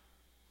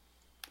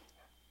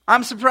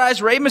 I'm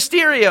surprised Rey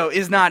Mysterio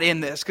is not in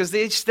this because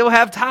they still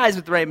have ties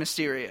with Rey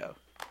Mysterio.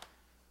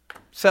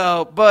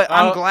 So, but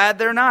I'm glad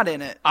they're not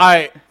in it.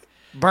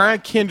 Brian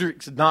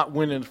Kendrick's not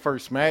winning the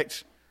first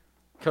match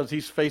because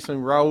he's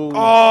facing Raul.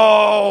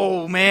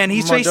 Oh man,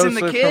 he's facing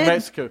the Mendoza kid. from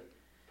Mexico.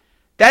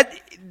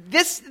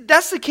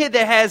 That's the kid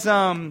that has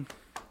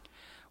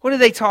what do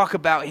they talk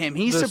about him?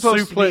 He's The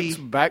supposed suplex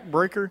to be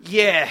backbreaker.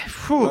 yeah.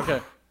 Whew.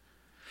 Okay,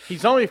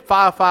 he's only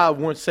 5'5",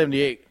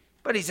 178.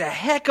 But he's a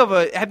heck of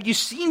a. Have you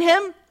seen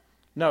him?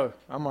 No,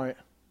 I might.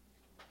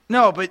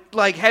 No, but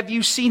like, have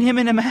you seen him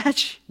in a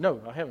match?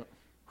 No, I haven't.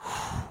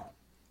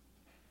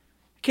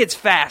 Kid's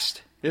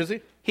fast. Is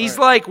he? He's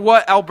All right. like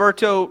what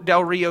Alberto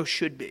Del Rio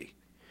should be.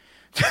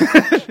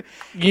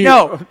 You-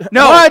 No.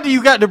 Why do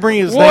you got to bring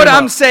his What name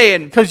I'm up?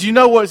 saying. Because you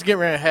know what's getting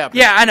ready to happen.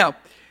 Yeah, I know.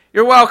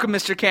 You're welcome,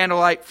 Mr.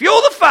 Candlelight.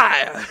 Fuel the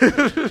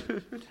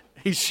fire.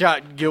 He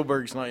shot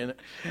Gilbert's not in it.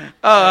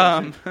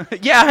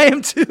 Yeah, I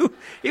am too.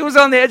 He was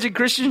on the Edge of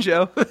Christian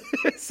show,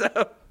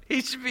 so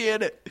he should be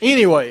in it.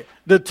 Anyway,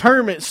 the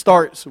tournament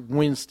starts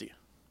Wednesday.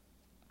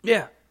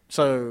 Yeah.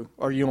 So,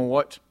 are you going to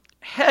watch?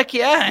 Heck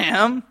yeah, I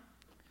am.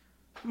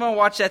 I'm gonna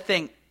watch that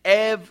thing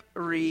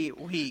every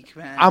week,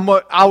 man.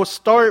 I was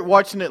started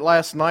watching it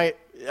last night.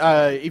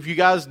 If you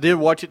guys did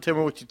watch it, tell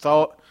me what you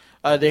thought.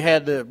 They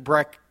had the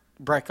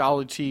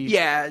brackology.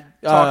 yeah,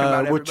 talking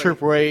about with everybody.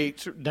 Triple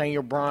H,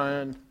 Daniel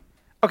Bryan.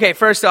 Okay,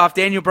 first off,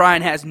 Daniel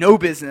Bryan has no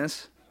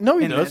business. No,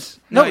 he in does. this.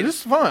 No, he- this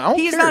is fine. I don't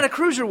He's care. not a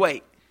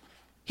cruiserweight.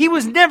 He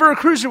was never a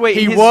cruiserweight.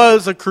 He in his-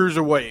 was a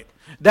cruiserweight.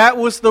 That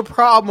was the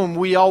problem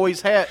we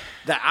always had.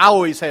 That I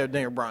always had with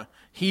Daniel Bryan.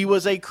 He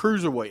was a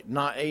cruiserweight,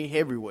 not a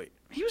heavyweight.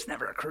 He was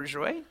never a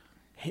cruiserweight.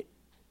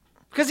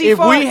 Because he If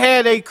fought. we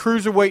had a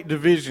cruiserweight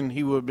division,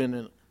 he would have been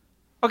in it.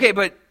 Okay,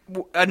 but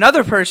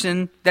another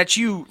person that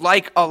you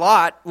like a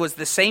lot was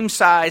the same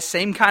size,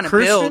 same kind of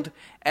Christian? build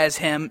as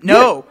him.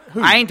 No, Yeah,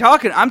 who? I ain't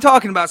talking. I'm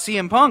talking about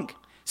CM Punk.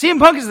 CM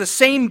Punk is the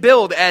same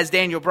build as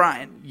Daniel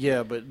Bryan.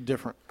 Yeah, but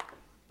different.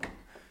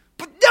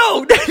 But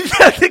no,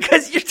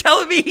 because you're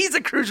telling me he's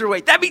a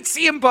cruiserweight. That means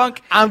CM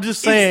Punk. I'm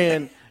just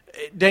saying,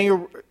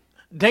 Daniel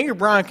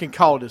Bryan can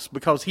call this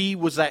because he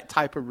was that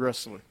type of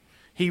wrestler.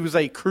 He was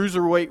a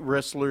cruiserweight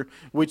wrestler,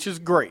 which is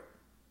great.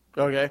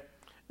 Okay?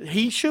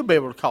 He should be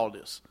able to call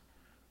this.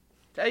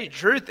 Tell you the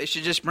truth, they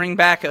should just bring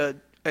back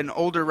an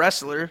older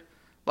wrestler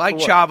like For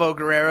what? Chavo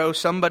Guerrero,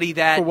 somebody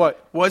that For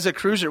what? was a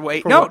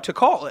cruiserweight. For No, what? to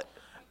call it.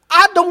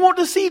 I don't want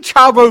to see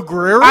Chavo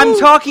Guerrero. I'm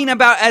talking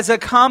about as a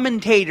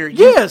commentator.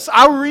 Yes,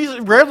 I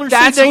rather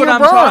That's see Daniel what I'm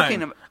Bryan.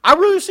 talking about. I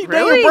really see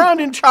Really? Daniel Bryan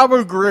and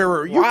Chavo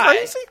Guerrero. You Why?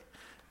 crazy?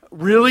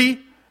 Really?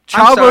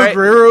 I'm Chavo sorry.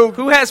 Guerrero?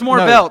 Who has more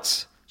No.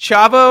 belts,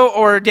 Chavo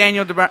or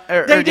Daniel They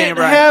Daniel didn't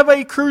Bryan? have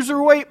a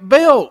cruiserweight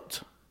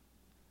belt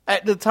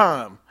at the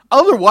time.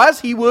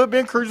 Otherwise, he would have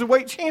been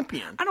cruiserweight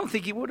champion. I don't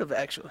think he would have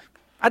actually.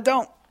 I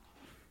don't.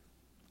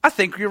 I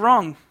think you're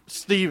wrong.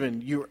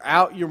 Steven, you're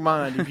out your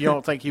mind if you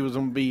don't think he was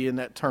going to be in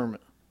that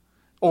tournament.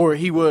 Or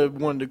he would have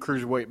won the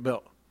cruiserweight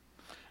belt.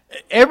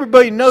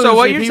 Everybody knows. So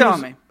what if you're he telling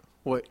was- me?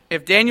 What?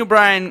 If Daniel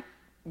Bryan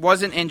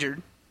wasn't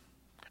injured,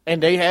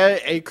 And they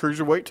had a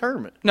cruiserweight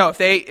tournament. no,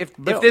 if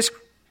Belt. this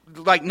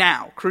like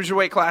now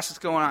cruiserweight class is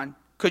going on,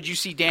 could you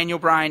see Daniel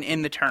Bryan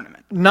in the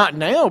tournament? Not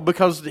now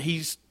because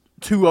he's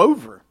too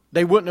over.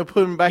 They wouldn't have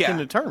put him back in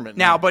the tournament.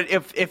 Now, but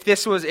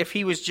if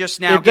he was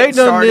just now if they getting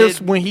done started, this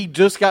when he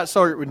just got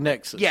started with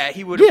Nexus, Yeah,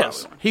 he would have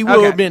Yes, probably won. he would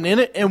Okay. have been in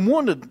it and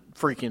won the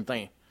freaking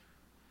thing.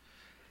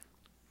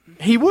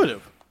 He would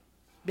have.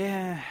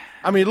 Yeah.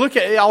 I mean, look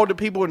at all the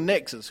people in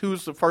Nexus. Who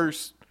was the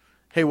first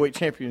heavyweight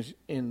champion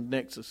in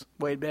Nexus?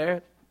 Wade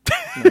Barrett.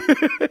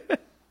 It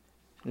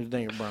was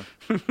Daniel Bryan.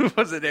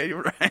 Was it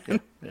Daniel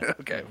Bryan? Yeah.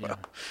 Okay, well.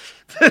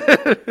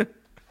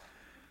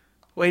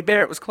 Wade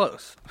Barrett was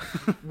close.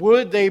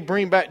 Would they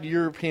bring back the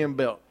European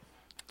belt?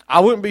 I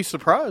wouldn't be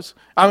surprised.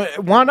 I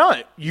mean, why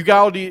not? You got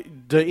all the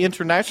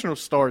international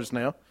stars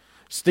now.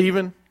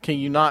 Steven, can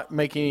you not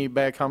make any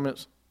bad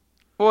comments?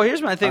 Well,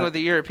 here's my thing with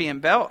the European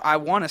belt. I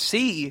want to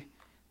see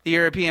the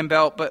European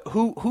belt, but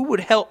who would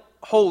help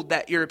hold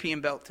that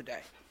European belt today?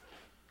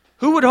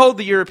 Who would hold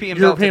the European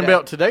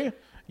belt today?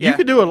 You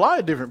could do a lot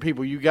of different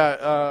people. You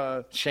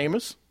got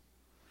Sheamus.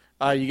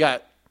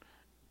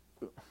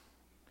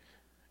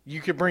 You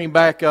could bring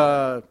back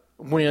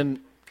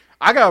when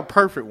I got a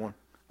perfect one.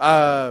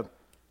 God,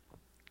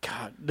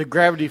 the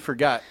Gravity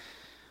Forgot.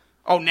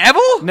 Oh,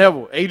 Neville?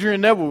 Neville. Adrian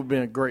Neville would have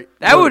been great.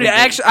 That would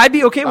actually, I'd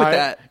be okay with All right.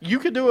 that. You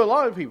could do a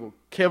lot of people.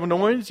 Kevin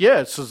Owens,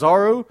 yeah,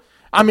 Cesaro.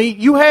 I mean,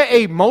 you had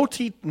a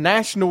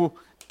multinational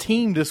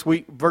team this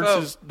week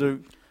versus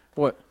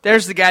what?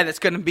 There's the guy that's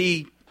going to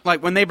be,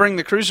 like, when they bring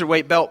the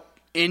Cruiserweight belt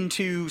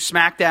into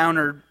SmackDown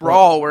or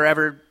Raw,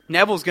 wherever,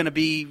 Neville's going to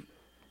be,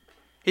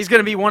 he's going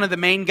to be one of the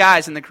main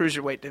guys in the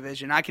Cruiserweight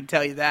division. I can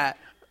tell you that.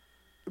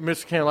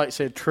 Mr. Candlelight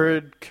said,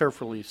 tread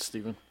carefully,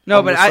 Stephen.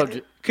 No,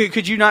 but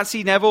could you not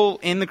see Neville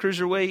in the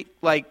Cruiserweight,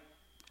 like,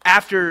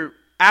 after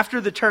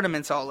the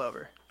tournament's all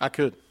over? I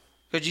could.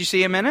 Could you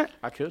see him in it?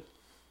 I could.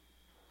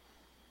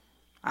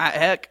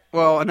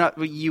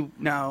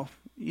 No.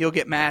 You'll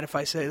get mad if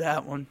I say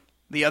that one.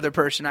 The other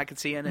person I could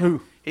see in it.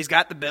 Who? He's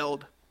got the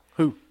build.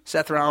 Who?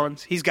 Seth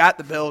Rollins. He's got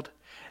the build.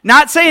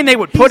 Not saying they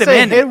would put him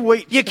in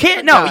it. You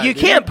can't. No, you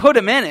can't put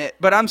him in it.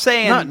 But I'm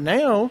saying not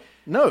now.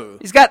 No,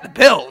 he's got the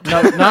build.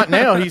 No, not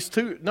now. He's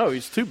too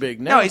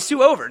big now. No, he's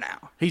too over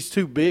now. He's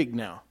too big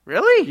now.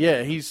 Really?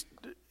 Yeah, he's.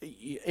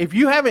 If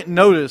you haven't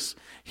noticed,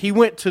 he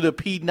went to the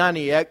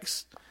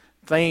P90X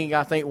thing.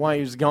 I think while he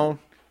was gone.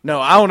 No,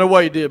 I don't know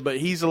what he did, but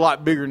he's a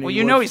lot bigger than. Well, he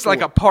you was know, he's before.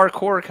 like a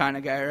parkour kind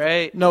of guy,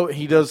 right? No,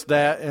 he does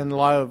that and a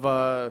lot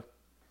of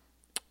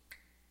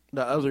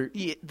the other.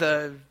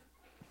 The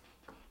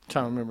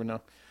trying to remember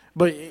now,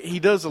 but he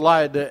does a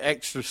lot of the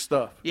extra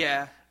stuff.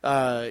 Yeah.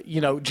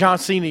 John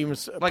Cena even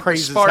Like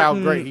praises how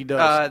great he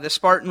does. The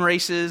Spartan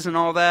races and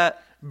all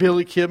that.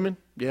 Billy Kidman,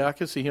 yeah, I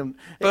can see him.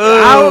 Boo.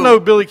 I don't know,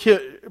 Billy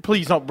Kidman.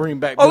 Please don't bring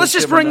back. Oh, let's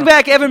just bring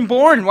back Evan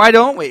Bourne. Why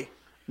don't we?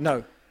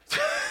 No,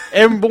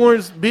 Evan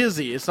Bourne's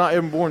busy. It's not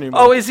Evan Bourne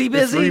anymore. Oh, is he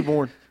busy? It's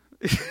reborn.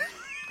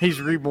 He's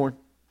reborn.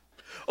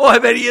 Oh, I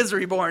bet he is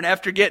reborn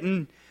after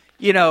getting,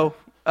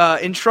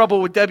 in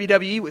trouble with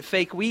WWE with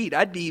fake weed.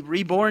 I'd be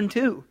reborn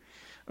too.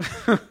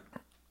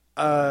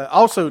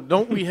 Also,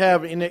 don't we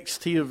have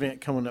NXT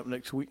event coming up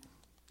next week?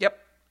 Yep.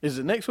 Is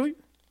it next week?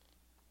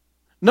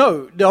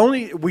 No,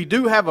 we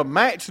do have a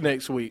match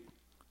next week.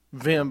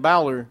 Finn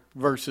Balor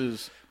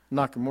versus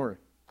Nakamura.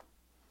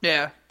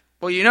 Yeah.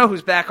 Well, you know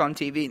who's back on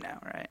TV now,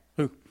 right?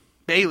 Who?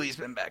 Bayley's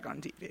been back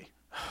on TV.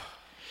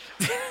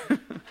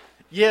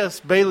 Yes,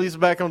 Bayley's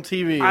back on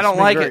TV. I don't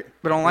like great. it,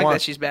 but I don't like Why?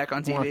 that she's back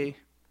on TV. Why?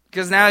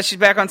 Because now that she's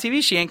back on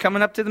TV, she ain't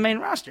coming up to the main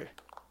roster.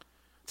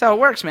 That's how it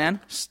works, man.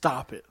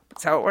 Stop it.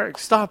 That's how it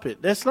works. Stop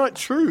it. That's not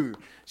true.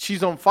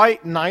 She's on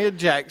Fight Nia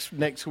Jax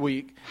next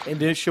week, and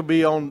then she'll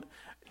be on.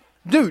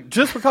 Dude,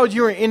 just because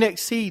you're in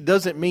NXT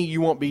doesn't mean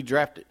you won't be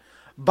drafted.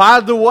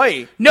 By the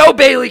way, No,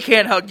 Bayley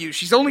can't hug you.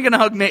 She's only going to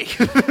hug me.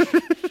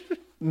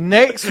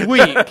 next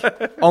week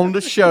on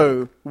the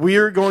show,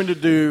 we're going to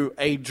do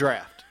a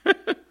draft.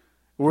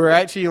 We're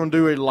actually going to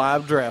do a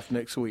live draft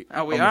next week.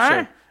 Oh, we on the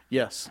are? show.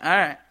 Yes. All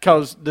right.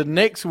 Because the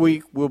next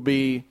week will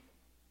be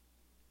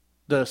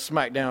the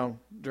SmackDown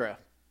draft.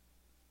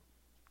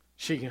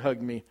 She can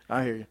hug me.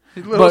 I hear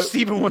you. Little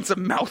Steven wants a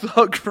mouth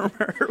hug from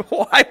her.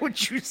 Why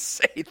would you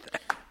say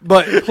that?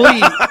 But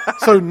please,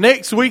 so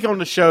next week on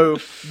the show,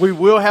 we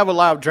will have a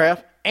live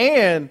draft,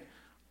 and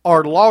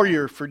our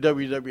lawyer for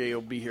WWE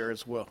will be here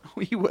as well.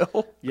 We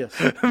will. Yes.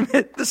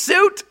 The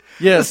suit?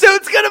 Yes. The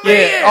suit's going to be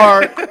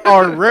here.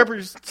 Our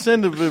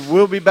representative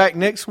will be back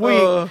next week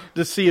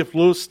to see if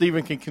Little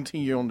Steven can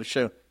continue on the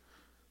show.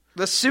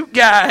 The suit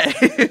guy.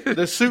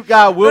 The suit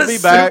guy will be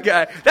back.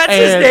 The suit guy. That's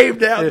his name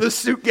now, the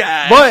suit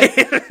guy. But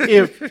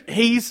if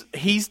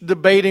he's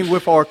debating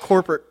with our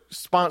corporate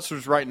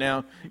sponsors right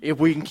now if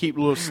we can keep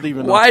Little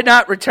Steven Why on.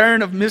 not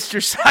return of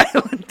Mr.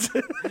 Silent?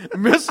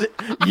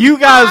 You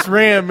guys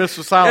ran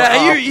Mr. Silent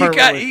off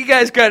permanently. you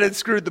guys kind of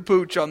screwed the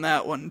pooch on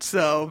that one.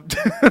 So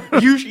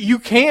You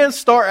can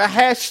start a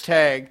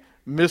hashtag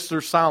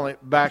Mr.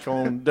 Silent back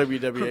on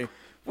WWE.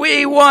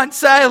 we want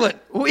Silent.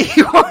 We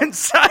want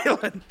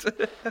Silent.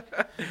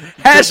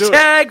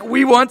 Hashtag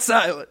we want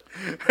Silent.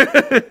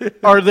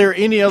 Are there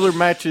any other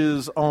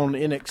matches on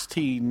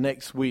NXT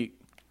next week?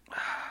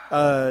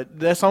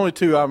 That's only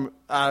two.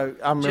 I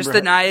remember. Just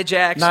the Nia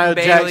Jax, Nia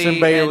Bayley, Jax and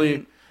Bayley.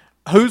 and-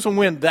 Who's gonna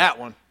win that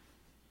one?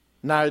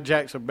 Nia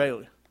Jax or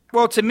Bayley?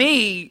 Well, to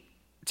me,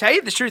 tell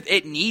you the truth,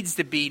 it needs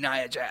to be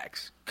Nia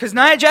Jax. Because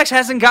Nia Jax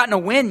hasn't gotten a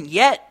win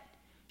yet.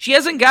 She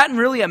hasn't gotten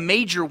really a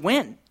major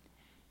win.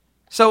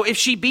 So if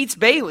she beats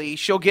Bayley,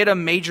 she'll get a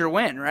major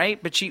win,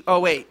 right? But she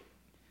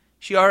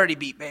already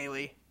beat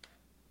Bayley.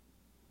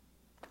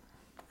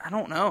 I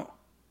don't know.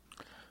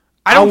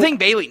 I don't think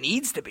Bayley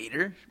needs to beat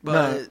her,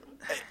 but No,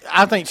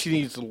 I think she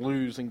needs to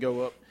lose and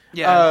go up.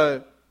 yeah.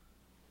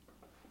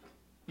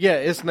 Yeah,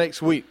 it's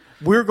next week.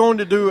 We're going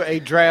to do a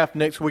draft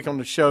next week on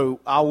the show.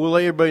 I will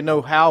let everybody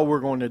know how we're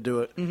going to do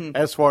it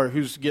as far as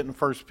who's getting the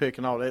first pick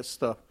and all that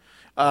stuff.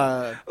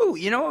 Ooh,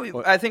 you know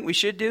what I think we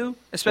should do,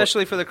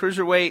 especially for the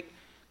Cruiserweight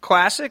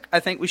Classic? I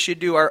think we should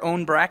do our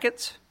own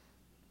brackets.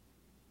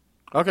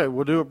 Okay,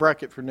 we'll do a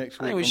bracket for next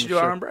week. I think we on should the do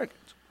our show. own brackets.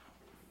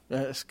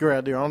 That's a great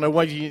idea. I don't know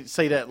why you didn't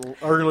say that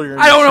earlier.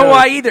 I don't know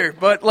why either,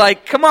 but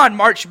like, come on,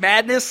 March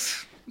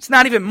Madness. It's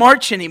not even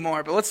March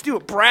anymore, but let's do a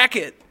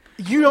bracket.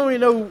 You don't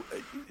even know.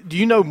 Do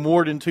you know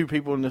more than 2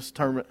 people in this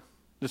tournament,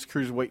 this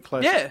Cruiserweight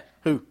Classic? Yeah.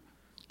 Who?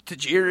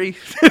 Tajiri,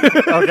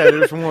 Okay,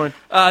 there's 1,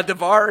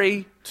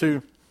 Davari,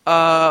 2.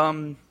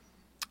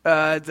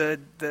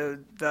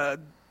 the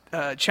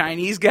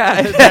Chinese guy.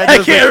 I That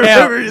doesn't can't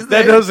remember count. his That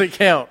name. doesn't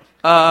count.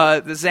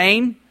 The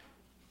Zane.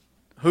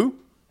 Who?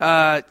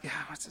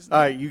 What's his name? All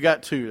right, you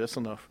got 2. That's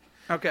enough.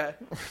 Okay.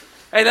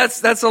 Hey,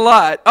 that's a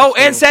lot. Oh,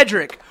 and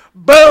Cedric.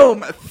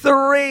 Boom,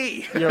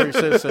 3. You already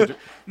said Cedric.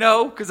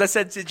 No, because I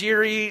said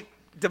Tajiri,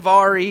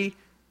 Davari,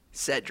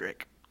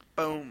 Cedric.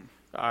 Boom.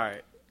 All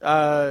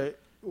right.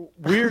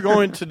 We're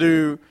going to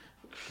do.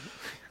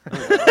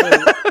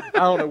 I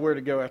don't know where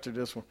to go after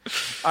this one.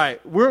 All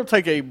right, we're going to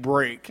take a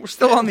break. We're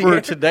still on the for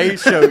air.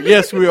 today's show.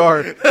 Yes, we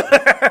are.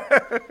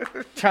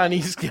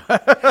 Chinese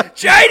guy.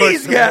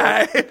 Chinese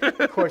guy.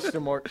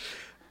 Question mark.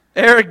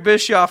 Eric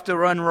Bischoff to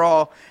run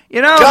Raw.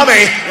 You know,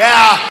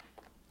 Yeah.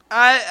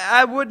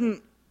 I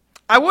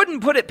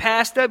wouldn't put it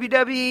past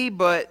WWE,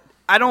 but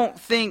I don't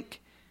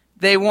think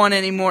they want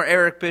any more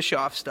Eric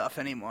Bischoff stuff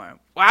anymore.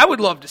 Well, I would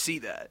love to see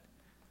that.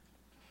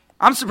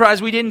 I'm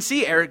surprised we didn't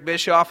see Eric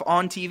Bischoff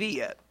on TV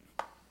yet.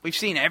 We've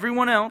seen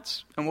everyone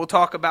else, and we'll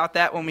talk about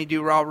that when we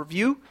do Raw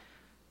review.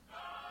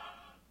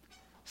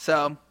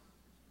 So,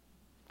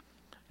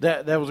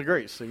 That was a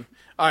great scene.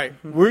 All right,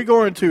 we're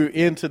going to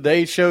end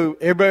today's show.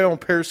 Everybody on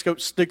Periscope,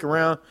 stick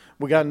around.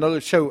 We got another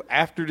show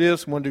after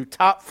this. We're going to do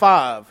top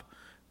 5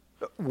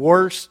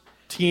 worst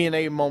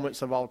TNA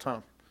moments of all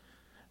time.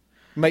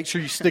 Make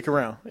sure you stick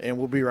around, and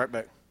we'll be right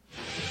back.